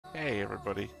Hey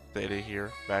everybody, Theta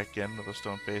here, back in with the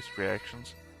Stone-Faced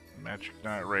Reactions. Magic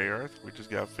Knight Rayearth. We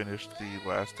just got finished the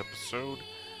last episode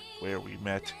where we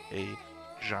met a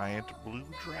giant blue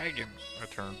dragon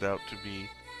that turned out to be,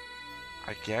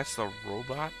 I guess, a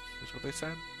robot, is what they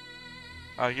said.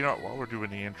 You know what, while we're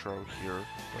doing the intro here,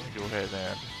 let me go ahead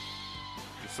and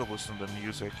you still listen to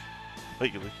music,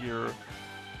 but you'll hear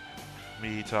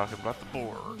me talking about the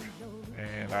board.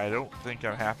 And I don't think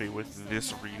I'm happy with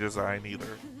this redesign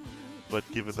either. But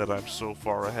given that I'm so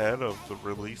far ahead of the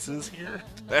releases here,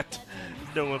 that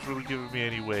no one's really giving me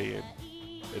any way in.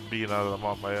 And being that I'm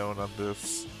on my own on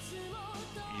this,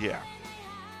 yeah.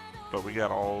 But we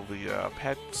got all the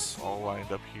pets all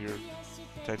lined up here.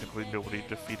 Technically nobody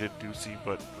defeated Ducey,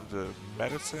 but the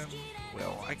medicine,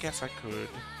 well, I guess I could.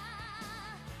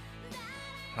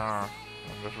 I'm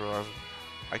just realizing,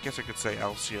 I guess I could say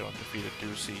Alcyon defeated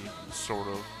Ducey, sort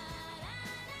of.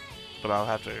 But I'll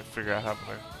have to figure out how I'm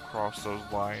going to cross those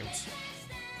lines.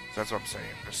 That's what I'm saying.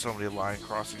 There's so many line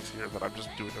crossings here that I'm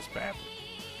just doing this badly.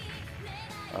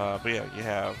 But yeah, you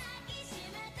have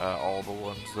all the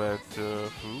ones that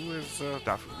Umi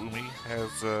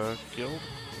has killed,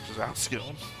 which is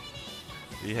Alcyon.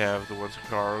 You have the ones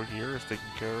Hikaru here is taking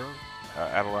care of.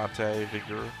 Adelante,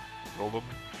 Vigor, Golem.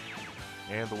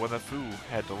 And the one that Fu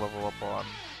had to level up on,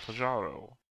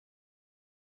 Pajaro.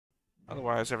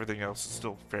 Otherwise, everything else is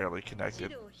still fairly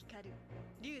connected.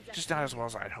 Just not as well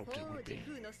as I'd hoped it would be.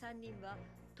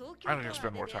 I'm going to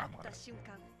spend more time on it.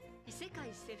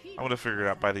 I'm going to figure it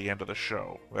out by the end of the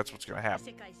show. That's what's going to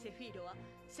happen.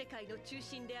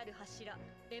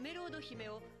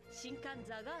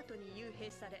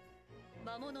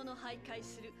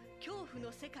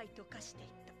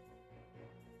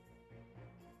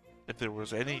 If there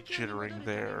was any jittering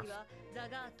there,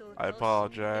 I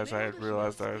apologize. I had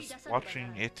realized I was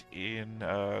watching it in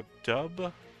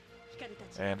dub,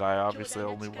 and I obviously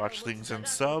only watch things in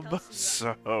sub,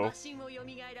 so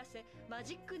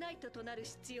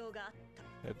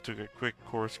it took a quick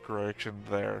course correction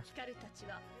there.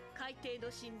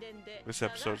 This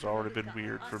episode's already been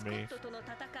weird for me,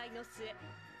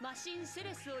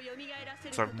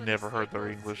 so I've never heard their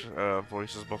English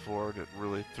voices before, and it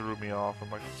really threw me off. I'm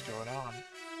like, what's going on?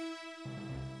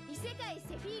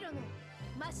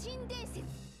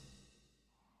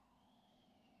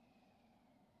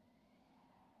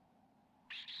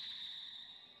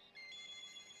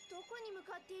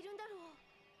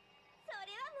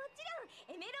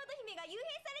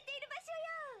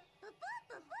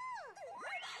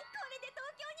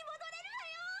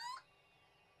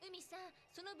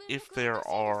 If there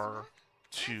are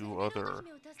two other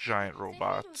giant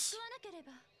robots,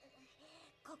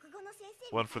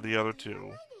 one for the other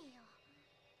two,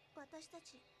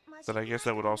 then I guess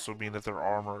that would also mean that their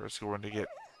armor is going to get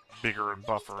bigger and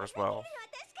buffer as well.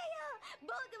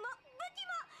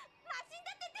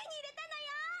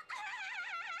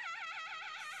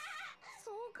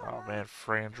 Oh man,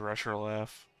 Fran Drescher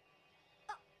laugh.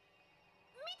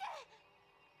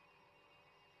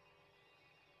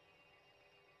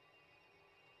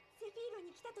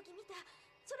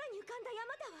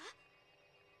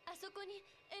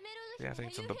 Yeah, I think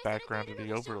it's in the background of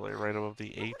the overlay, right above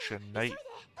the H and Knight.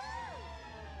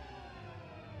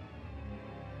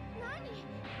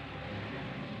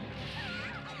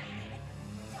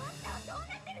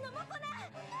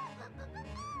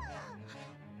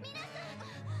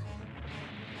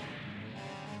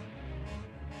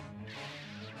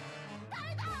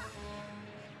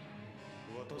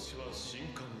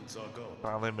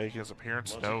 Finally making his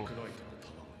appearance known.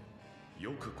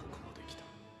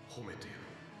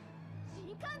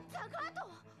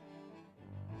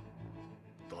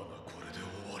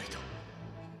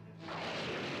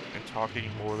 And talking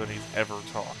more than he's ever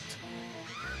talked.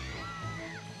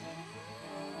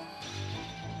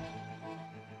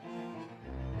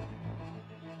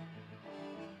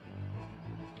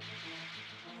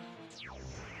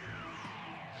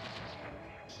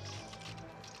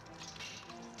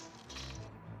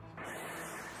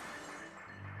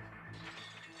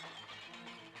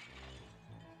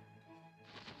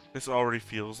 This already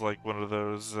feels like one of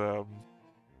those, sorry,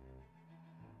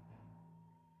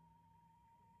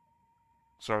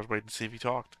 I was waiting to see if he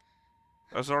talked.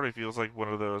 This already feels like one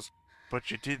of those, but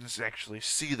you didn't actually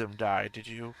see them die, did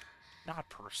you? Not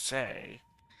per se.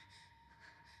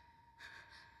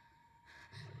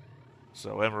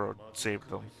 So Emerald saved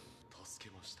them.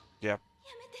 Yep.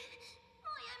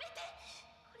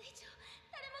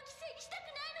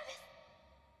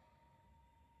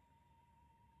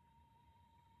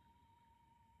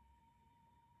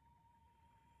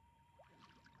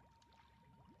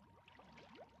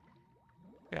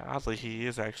 Yeah, oddly, he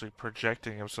is actually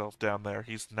projecting himself down there.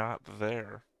 He's not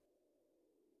there.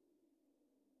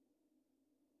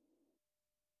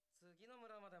 次の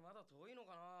村までまだ遠いの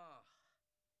か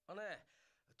な。あ、ねえ、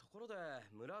ところで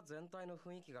村全体の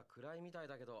雰囲気が暗いみたい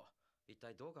だけど、一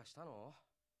体どうかしたの？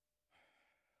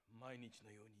毎日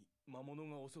のように魔物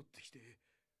が襲ってきて、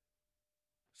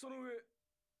その上、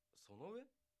その上？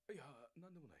いや、な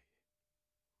んでもない。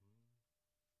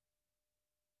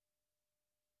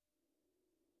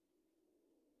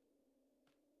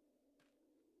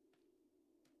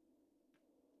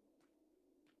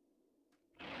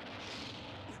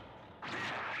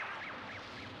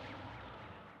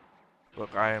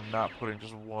Look, I am not putting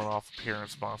just one-off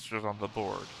appearance monsters on the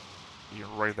board. You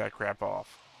can write that crap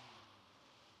off.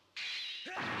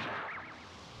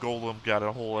 Golem got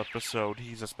a whole episode.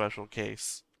 He's a special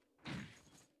case.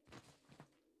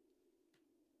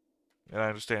 And I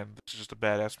understand this is just a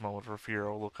badass moment for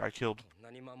Cephiro. Look, I killed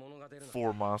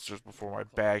 4 monsters before my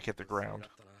bag hit the ground.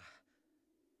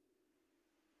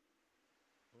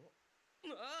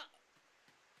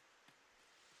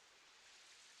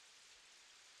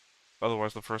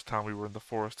 Otherwise, the first time we were in the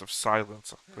Forest of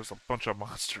Silence, there's a bunch of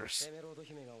monsters.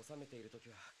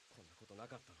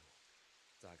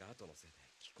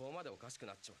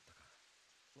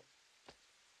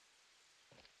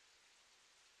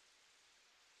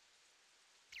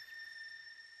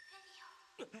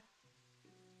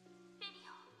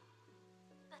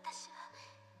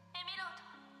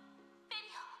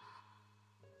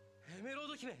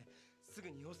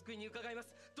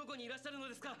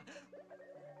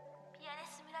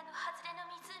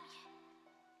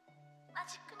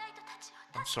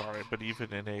 I'm sorry, but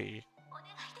even in a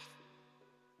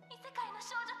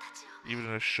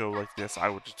show like this, I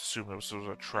would just assume it was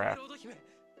a trap.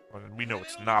 I mean, we know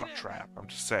it's not a trap, I'm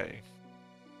just saying.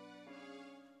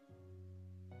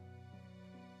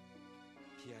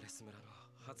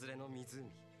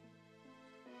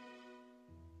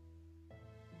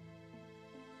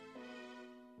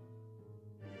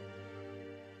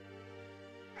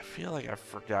 I feel like I've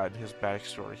forgotten his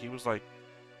backstory. He was like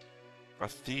a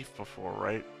thief before,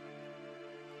 right?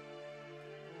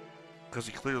 Because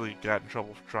he clearly got in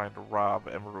trouble for trying to rob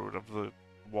Emerald of the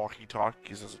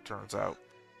walkie-talkies, as it turns out.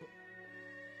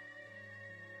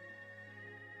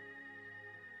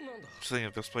 I'm saying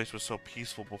if this place was so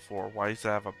peaceful before, why does it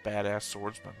have a badass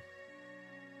swordsman?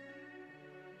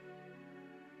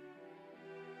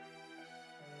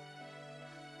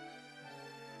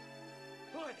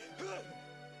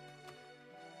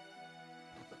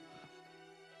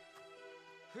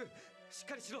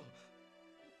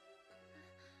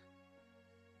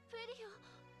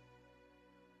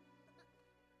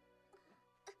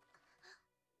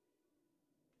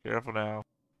 Careful now.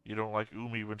 You don't like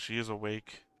Umi when she is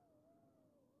awake.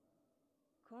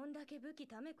 こんだけ武器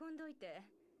溜め込んどいて、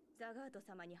ザガート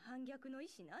様に反逆の意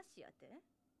思なしやて？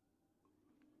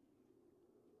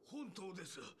本当で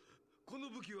す。この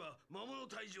武器は魔物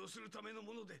退治をするための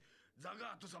もので、ザ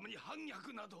ガート様に反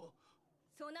逆など。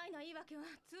そないな言い訳は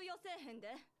通用せえへん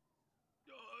で。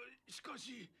しか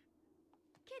し。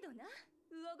けどな、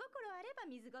魚心あれば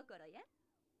水心や。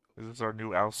Is this our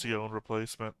new Alcyone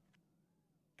replacement?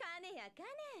 金や金。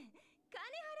金払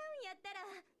うんやったら。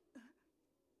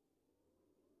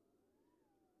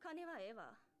金はええ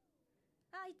わ。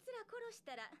あいつら殺し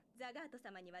たらザガート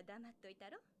様には黙っといた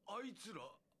ろ。あいつら？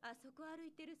あそこ歩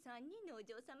いてる3人のお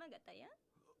嬢様方や。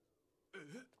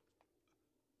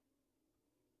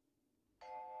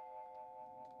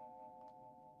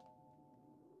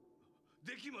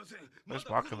できません。This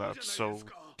mokona is so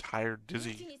tired,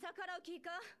 dizzy.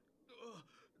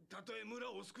 たとえ村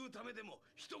を救うためでも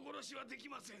人殺しはでき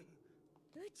ません。う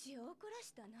ちを怒ら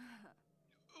したな。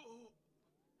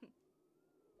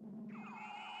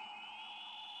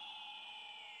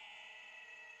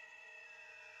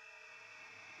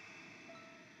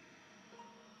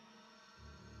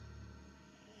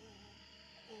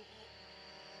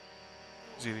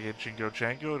Is he gonna get Jingo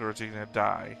Jangoed or is he gonna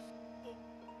die?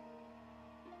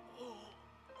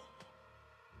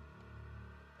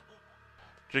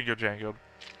 Jingo Jangoed.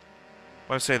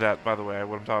 When I say that, by the way,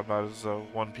 what I'm talking about is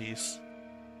One Piece.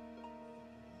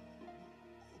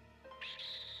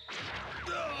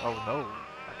 Oh no,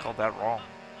 I called that wrong.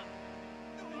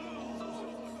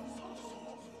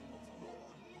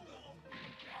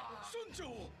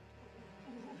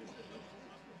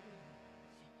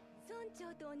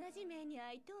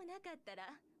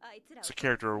 It's a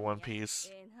character in One Piece.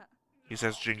 He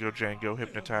says Jingo Jango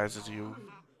hypnotizes you.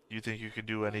 You think you can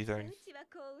do anything.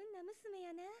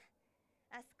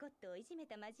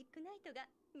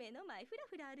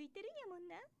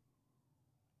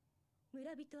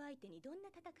 村人相手にどんな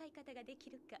戦い方ができ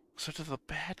るか。 So do the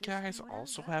bad guys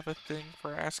also have a thing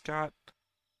for Ascot?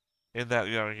 In that,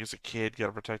 you know, he's a kid,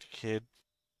 gotta protect a kid.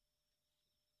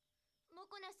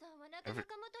 Every...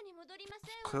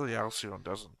 Clearly Alcyon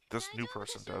doesn't. This new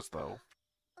person does, though.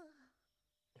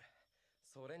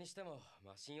 それにしても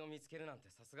マシンを見つけるなんて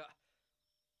さすが。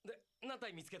で、何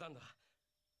体見つけたんだ。マ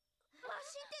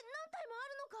シンって何体もあ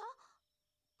るのか？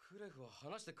クレフは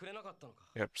話してくれなかったのか。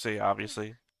 Yep, see,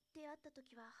 obviously.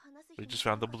 We just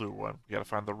found the blue one. We gotta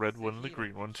find the red one and the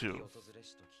green one, too.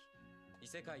 異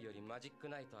世界よりマジック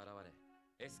ナイト現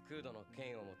れ、エスクードの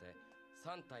剣を持て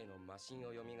3体のマシン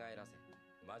を蘇らせ、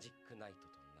マジックナイトと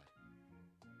なる。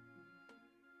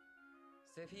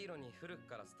セフィーロに古く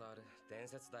から伝わる伝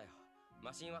説だよ。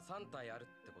マシンは3体ある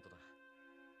ってことだ。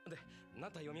で、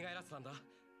何体蘇らせたんだ？1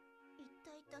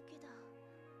体だけだ。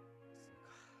そう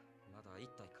か、まだ1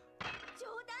体か。冗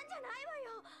談じゃないわ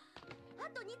よ。あ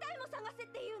と2体も探せ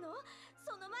っていうの？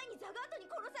その前にザガートに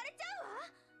殺されちゃうわ。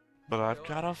But I've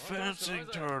got a fencing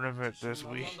tournament this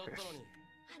week. あ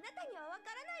なたにはわ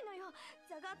からないのよ、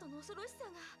ザガートの恐ろしさ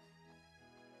が。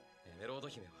エメロード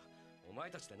姫はお前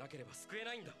たちでなければ救え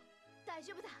ないんだ。大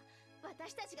丈夫だ、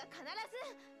私たちが必ず。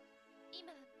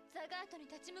今ザガートに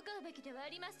立ち向かうべきではあ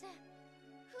りません。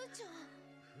フー長。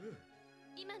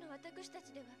今の私た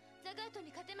ちではザガートに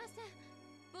勝てません。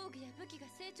防具や武器が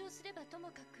成長すればとも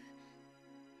かく。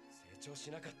成長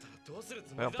しなかったらどうする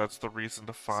つもり Well, だ？ that's the reason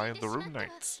to find the Room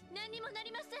Knights. 何にもな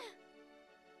りません。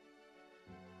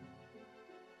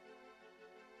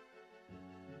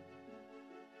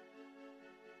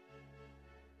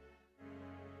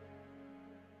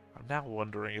I'm now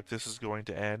wondering if this is going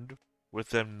to end with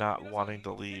them not wanting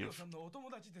to leave.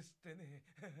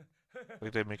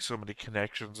 Like they make so many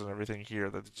connections and everything here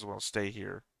that they just want to stay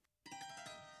here.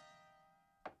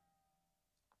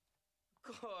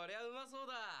 こりゃうまそう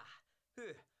だ。ふ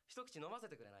う、一口飲ませ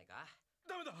てくれないか？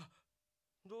ダメだ。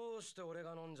どうして俺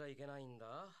が飲んじゃいけないん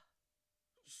だ？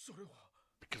それは。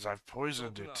Because I've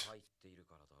poisoned 毒が it. 入っている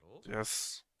からだろ？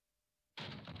 Yes.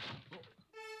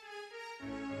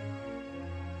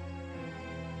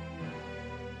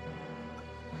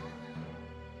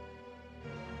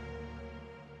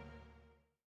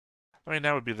 I mean,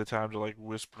 now would be the time to, like,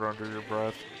 whisper under your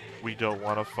breath, "We don't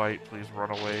want to fight, please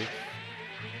run away."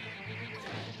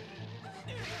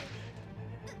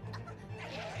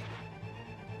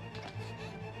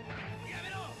 やめ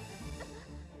ろ。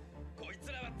こい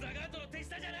つらはザガートの手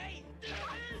下じゃない。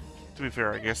 To be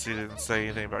fair, I guess he didn't say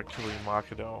anything about killing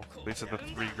Makino. They said the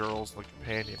 3 girls and the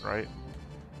companion, right?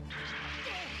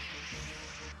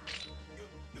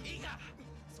 いいか、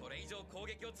それ以上攻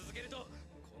撃を続けると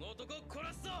この男を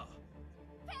殺すぞ。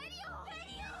ペリ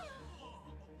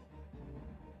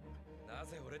オ！な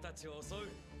ぜ俺たちを襲う？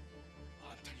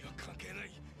あんたには関係な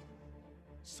い。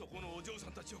そこのお嬢さ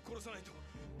んたちを殺さないと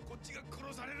こっちが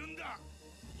殺されるんだ。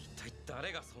一体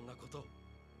誰がそんなこと？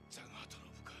ザガート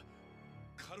の部下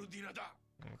カルディナだ。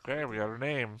 Okay, we got her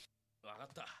name. わかっ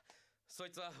た。そ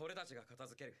いつは俺たちが片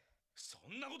付ける。そ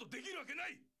んなことできるわけな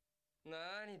い。な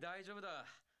ーに、大丈夫だ。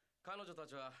彼女た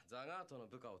ちはザガートの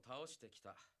部下を倒してき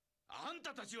た。あん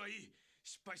たたちはいい。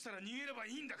失敗したら逃げれば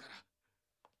いいんだから。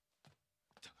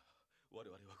だが我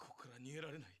々はここから逃げ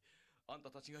られない。あんた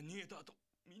たちが逃げた後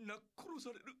みんな殺さ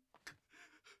れる。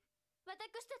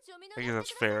私たちを見 I 逃 guess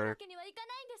し that's てくださる fair. わけにはいか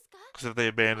ないんですか？ Because if they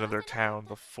abandoned their town,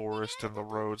 the forest and the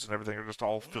roads and everything are just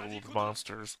all filled with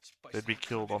monsters. They'd be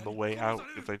killed on the way out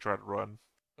if they tried to run.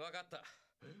 わかった。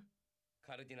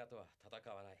カルディナとは戦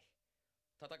わない。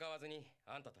戦わずに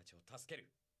あんたたちを助ける。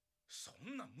そ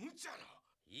んな無茶な。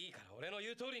いいから俺の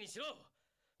言う通りにしろ。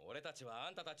俺たちは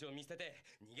あんたたちを見捨てて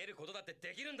逃げることだって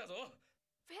できるんだぞ。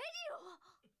フェリ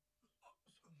オ！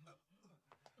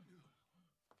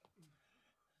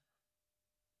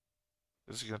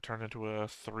 Is it going to turn into a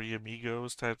 3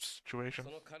 amigos type situation? そ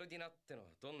のカルディナってのは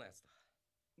どんなやつだ？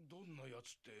どんなや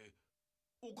つって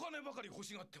お金ばかり欲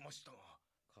しがってましたが。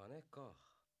金か。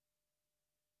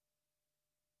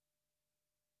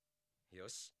よ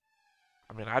し。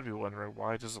 I mean, I'd be wondering,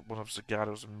 why doesn't one of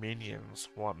Zagato's minions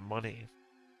want money?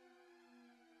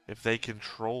 If they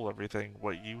control everything,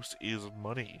 what use is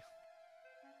money?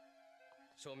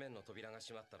 正面の扉が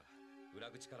閉まったら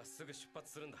裏口からすぐ出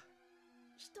発するんだ。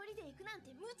一人で行くなん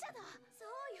て無茶だ。そ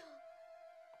うよ。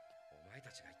お前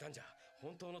たちがいたんじゃ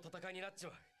本当の戦いになっち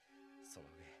まう。その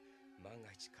上万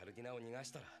が一カルディナを逃がし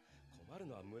たら困る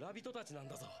のは村人たちなん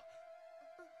だぞ。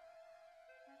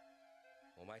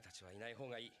お前たちはいない方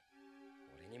がいい。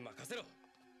俺に任せろ。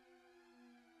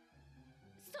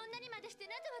そんなにまでして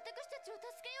なぜ私たちを助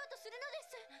けようとするので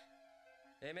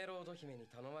す？ エメロード姫に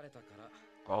頼まれたから。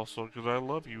 Also, because I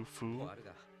love you, も fool. ある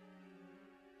が、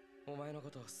お前のこ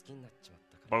とを好きになっちまっ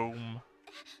たから。 Boom.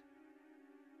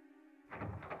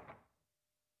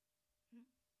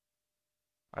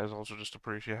 I also just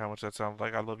appreciate how much that sounds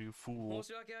like I love you, fool. 申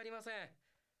し訳ありません。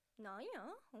なんや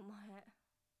お前。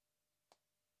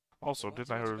 Also,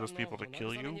 didn't I order those people to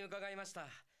kill you?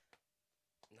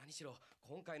 何しろ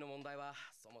今回の問題は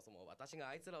そもそも私が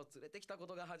あいつらを連れてきたこ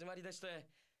とが始まりでして。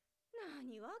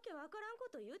何わけわからんこ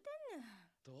と言うてんね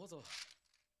ん。どうぞ。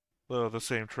 The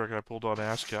same trick I pulled on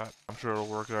Ascot. I'm sure it'll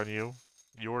work on you.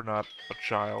 You're not a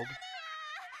child.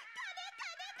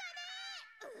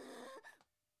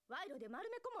 賄賂で丸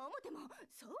め込も思ても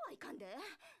そうはいかんで。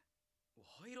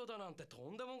賄賂だなんてと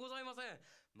んでもございません。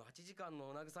待ち時間の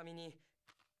お慰めに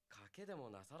賭けでも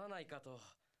なさらないかと。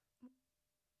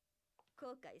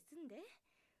後悔すんで。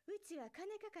うちは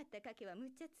金かかった賭けはむ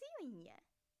っちゃ強いんや。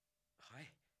は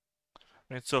い。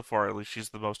I mean, so far, at least she's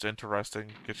the most interesting,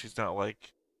 because she's not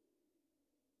like...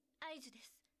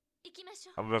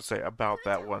 I'm about to say about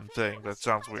that one thing. That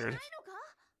sounds weird.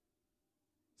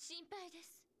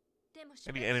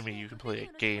 Any enemy you can play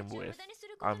a game with,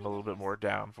 I'm a little bit more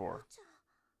down for.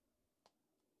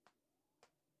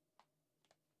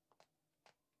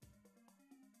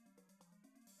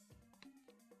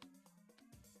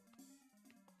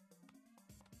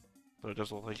 So it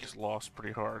does look like he's lost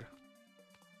pretty hard.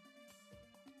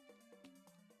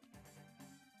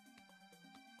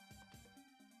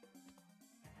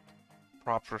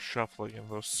 Props for shuffling in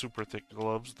those super thick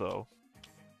gloves, though.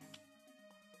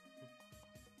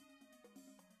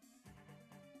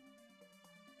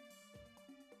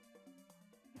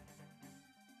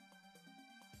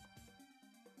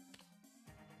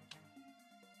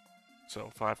 So,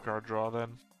 5-card draw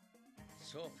then.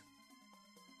 Sure.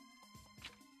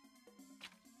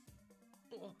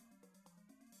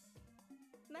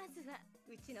 まずは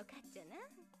うちのかっちゃな。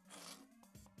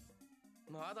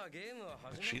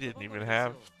 She didn't even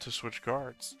have to switch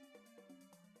cards.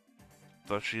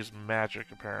 Though she's magic,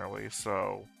 apparently,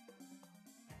 so...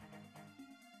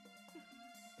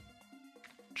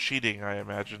 cheating, I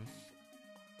imagine.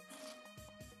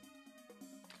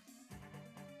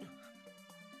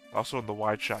 Also, in the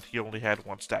wide shot, he only had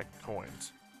one stack of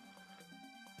coins.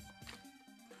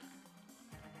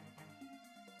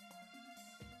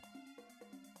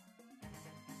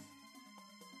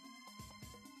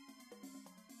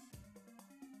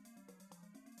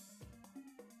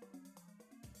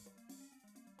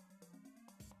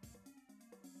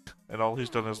 And all he's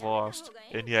done is lost,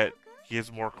 and yet he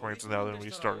has more coins now than we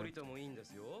started. せ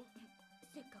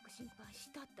っかく心配し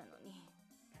たったのに。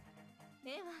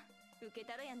ええわ、受け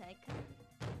たらやないか。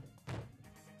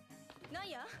なん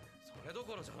や？それど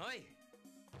ころじゃない。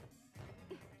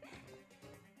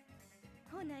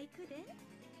ほな行くで。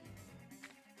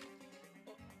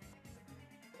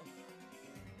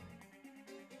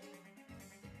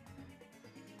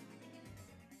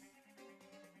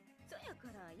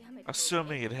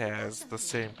Assuming it has the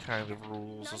same kind of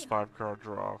rules as 5-card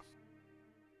draw.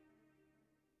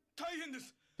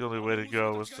 The only way to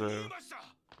go is to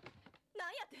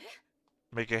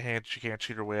make a hand she can't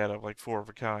cheat her way out of, like 4 of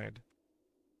a kind.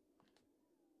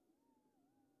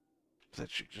 That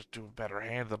she could just do a better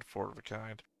hand than 4 of a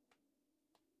kind.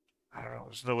 I don't know,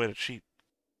 there's no way to cheat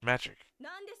magic.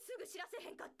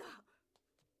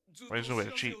 There's no way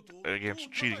to cheat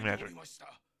against cheating magic.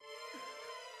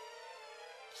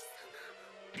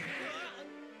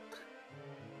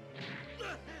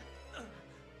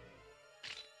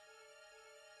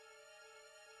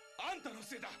 あんたの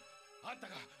せいだ。あんた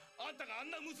があ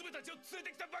んな娘たちを連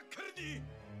れてきたばっかりに。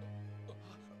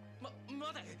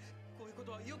待て。こういうこ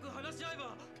とはよく話し合え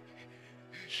ば。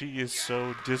 She is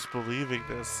so disbelieving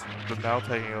this. The mouth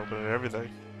hanging open and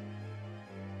everything.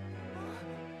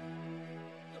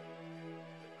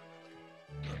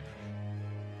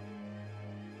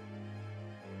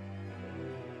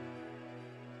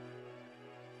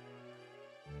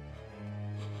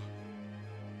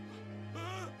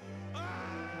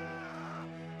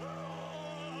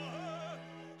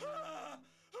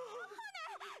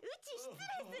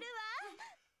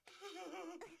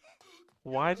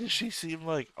 Why does she seem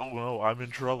like, oh no, I'm in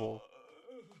trouble?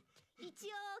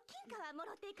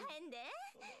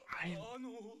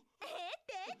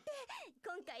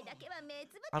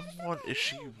 Is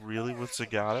she really with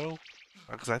Zagato?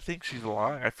 Because I think she's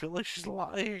lying. I feel like she's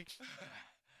lying.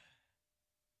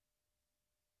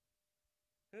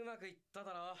 うまくいった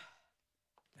だろう。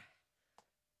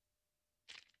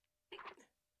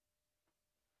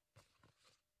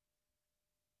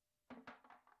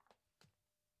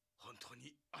本当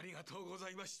にありがとうござ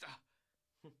いました。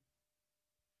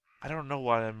 I don't know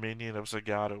why a minion of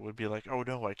Zagato would be like, oh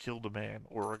no, I killed a man,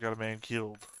 or I got a man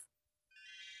killed.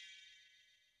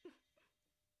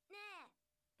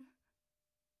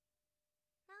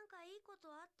 いこと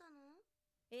あったの？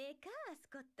ええか、ス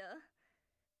コット。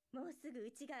もうすぐ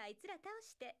うちがあいつら倒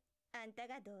して、あんた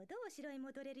が堂々お城へ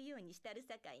戻れるようにしたる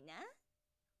さかいな。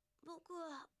僕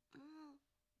は、もう。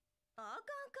あかんあ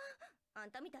かん。あ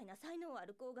んたみたいな才能あ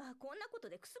る子がこんなこと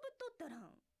でくすぶっとったら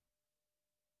ん。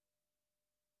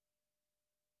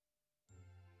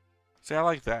See, I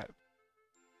like that.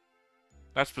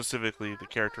 Not specifically the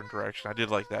character interaction. I did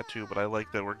like that too, but I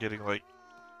like that we're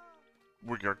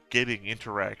getting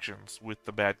interactions with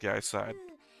the bad guy side.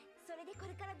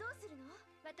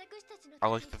 I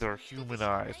like that they're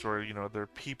humanized, or they're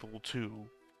people too.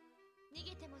 逃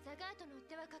げてもザガートの追っ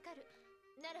手はかかる。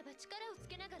ならば力をつ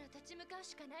けながら立ち向かう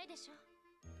しかないでしょ。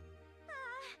ああ、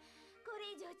こ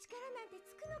れ以上力なんて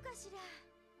つくのかしら。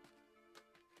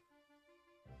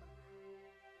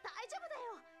大丈夫だ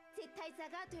よ。絶対ザ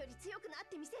ガートより強くなっ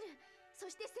てみせる。そ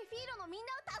してセフィーロのみん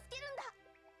なを助けるんだ。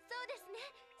そうですね。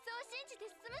そう信じて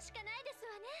進むしかないです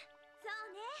わね。そ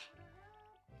うね。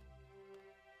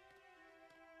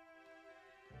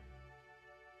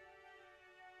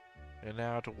And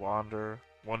now to wonder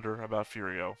about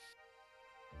Furio.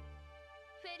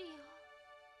 フェリオ。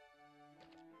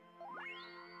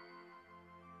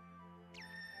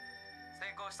成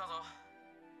功したぞ。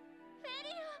フェ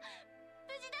リオ、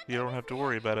無事だったんですね。 You don't have to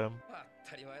worry about him. 当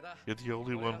たり前だ。 You're the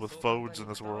only one with phones in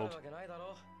this world.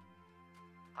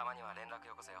 たまには連絡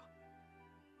よこせよ。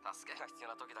助けが必要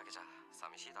な時だけじゃ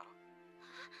寂しいだろ。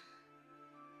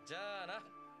じゃあな。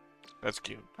 That's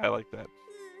cute. I like that.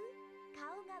 顔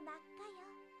が真っ赤よ。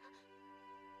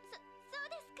そう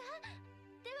ですか。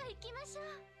では行きましょう。違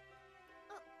う。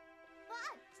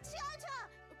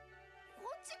こ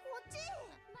っち。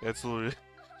 It's literally.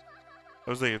 I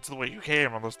was thinking it's the way you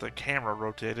came, unless the camera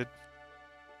rotated.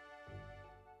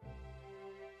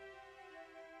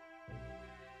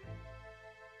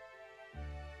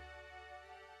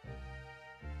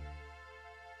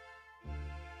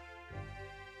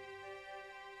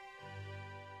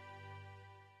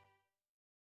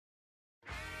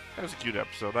 That was a cute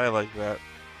episode. I like that.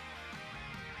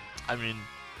 I mean,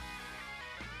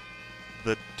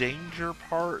 the danger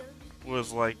part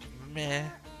was like meh.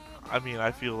 I mean,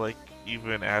 I feel like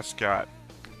even Ascot,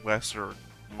 lesser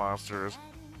monsters,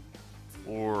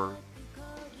 or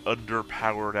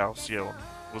underpowered Alcyone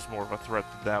was more of a threat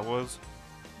than that was.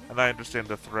 And I understand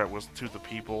the threat was to the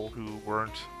people who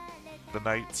weren't the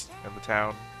knights in the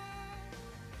town.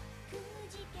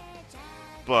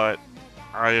 But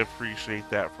I appreciate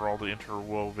that for all the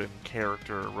interwoven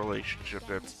character relationship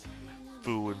that's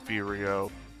Fu and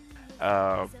Furio,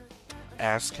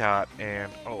 Ascot,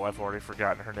 and oh, I've already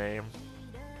forgotten her name,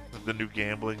 the new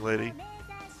gambling lady.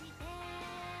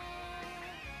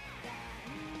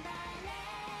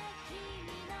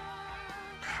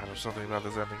 There's something about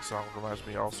this ending song that reminds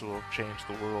me also of Change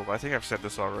the World. I think I've said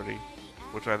this already,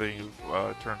 which I think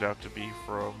turned out to be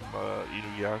from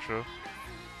Inuyasha.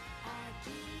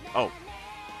 Oh,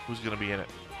 who's going to be in it?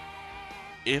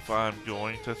 If I'm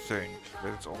going to think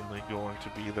that it's only going to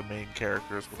be the main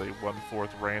characters with a 1/4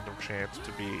 random chance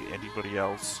to be anybody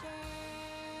else,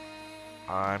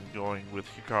 I'm going with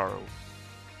Hikaru.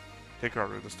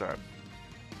 Hikaru this time.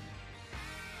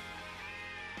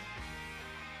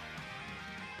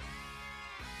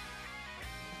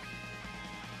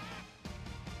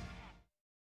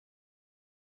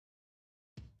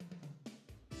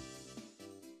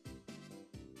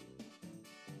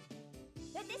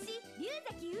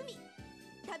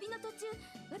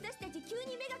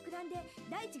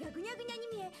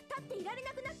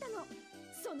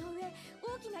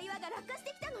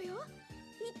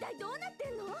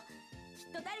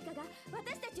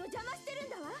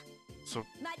 So,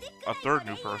 a third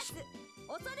new person.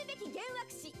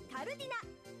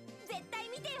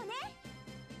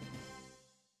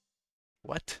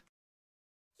 What?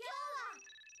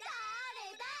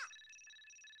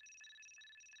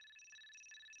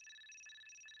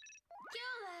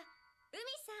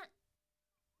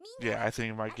 Yeah, I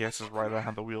think my guess is right on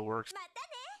how the wheel works.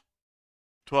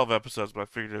 12 episodes, but I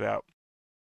figured it out.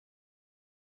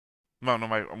 No,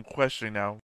 I'm questioning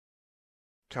now.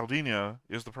 Caldina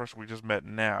is the person we just met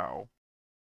now,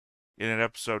 in an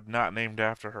episode not named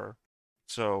after her.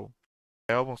 So,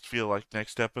 I almost feel like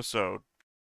next episode,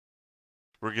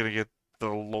 we're gonna get the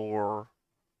lore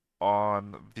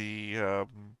on the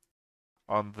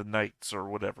Knights or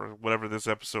whatever this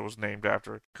episode was named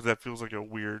after, because that feels like a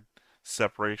weird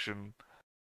separation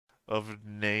of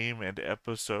name and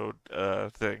episode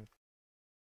thing.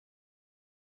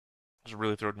 It's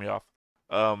really throwing me off.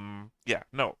 Yeah,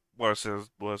 no. What I said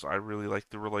was I really like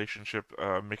the relationship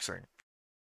mixing.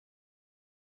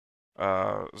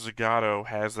 Zagato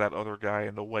has that other guy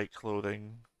in the white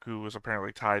clothing who is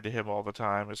apparently tied to him all the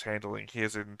time, is handling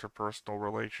his interpersonal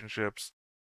relationships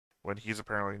when he's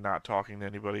apparently not talking to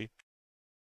anybody.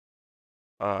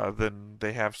 Then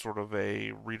they have sort of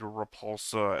a Rita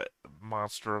Repulsa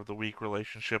Monster of the Week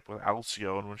relationship with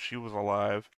Alcyone when she was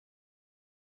alive.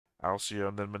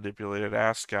 Alcyone then manipulated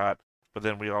Ascot, but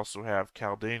then we also have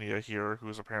Caldania here, who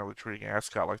is apparently treating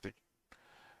Ascot like the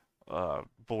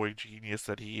boy genius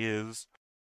that he is.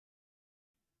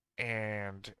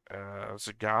 And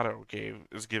Zagato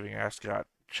is giving Ascot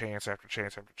chance after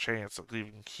chance after chance,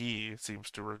 even he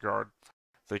seems to regard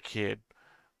the kid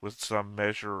with some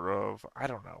measure of, I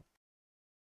don't know,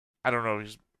 I don't know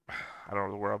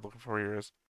the word I'm looking for here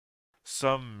is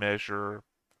some measure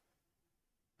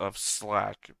of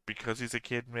slack because he's a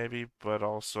kid maybe, but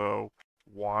also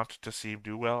want to see him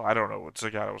do well. I don't know what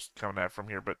Zagato was coming at from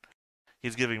here, but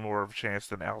he's giving more of a chance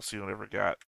than Alcyone ever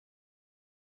got.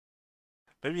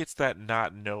 Maybe it's that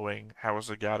not knowing how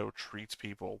Zagato treats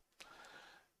people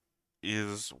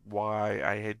is why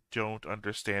I don't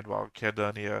understand why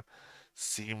Caldania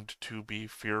seemed to be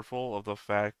fearful of the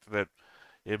fact that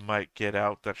it might get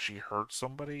out that she hurt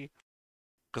somebody.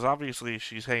 Because obviously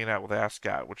she's hanging out with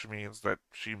Ascot, which means that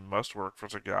she must work for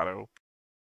Zagato.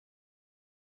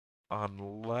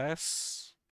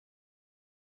 Unless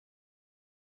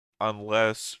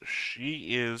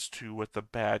she is to what the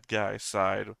bad guy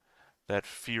side that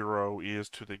Cephiro is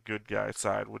to the good guy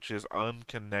side, which is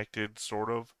unconnected, sort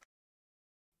of,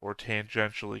 or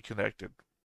tangentially connected.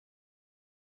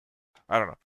 I don't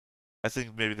know. I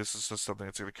think maybe this is just something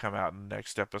that's going to come out in the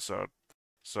next episode.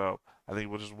 So I think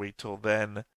we'll just wait till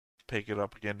then, pick it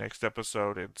up again next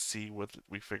episode, and see what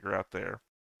we figure out there.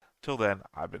 Till then,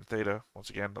 I've been Theta, once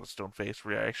again, the Stone Face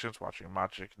Reactions, watching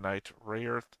Magic Knight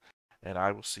Rayearth, and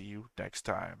I will see you next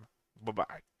time.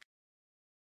 Bye-bye.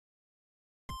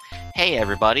 Hey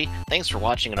everybody, thanks for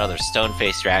watching another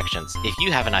Stone-Faced Reactions. If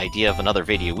you have an idea of another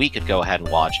video we could go ahead and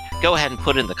watch, go ahead and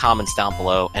put it in the comments down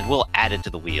below and we'll add it to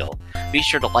the wheel. Be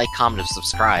sure to like, comment, and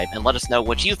subscribe, and let us know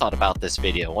what you thought about this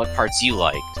video and what parts you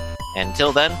liked. And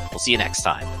until then, we'll see you next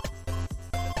time.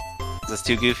 Is this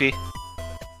too goofy?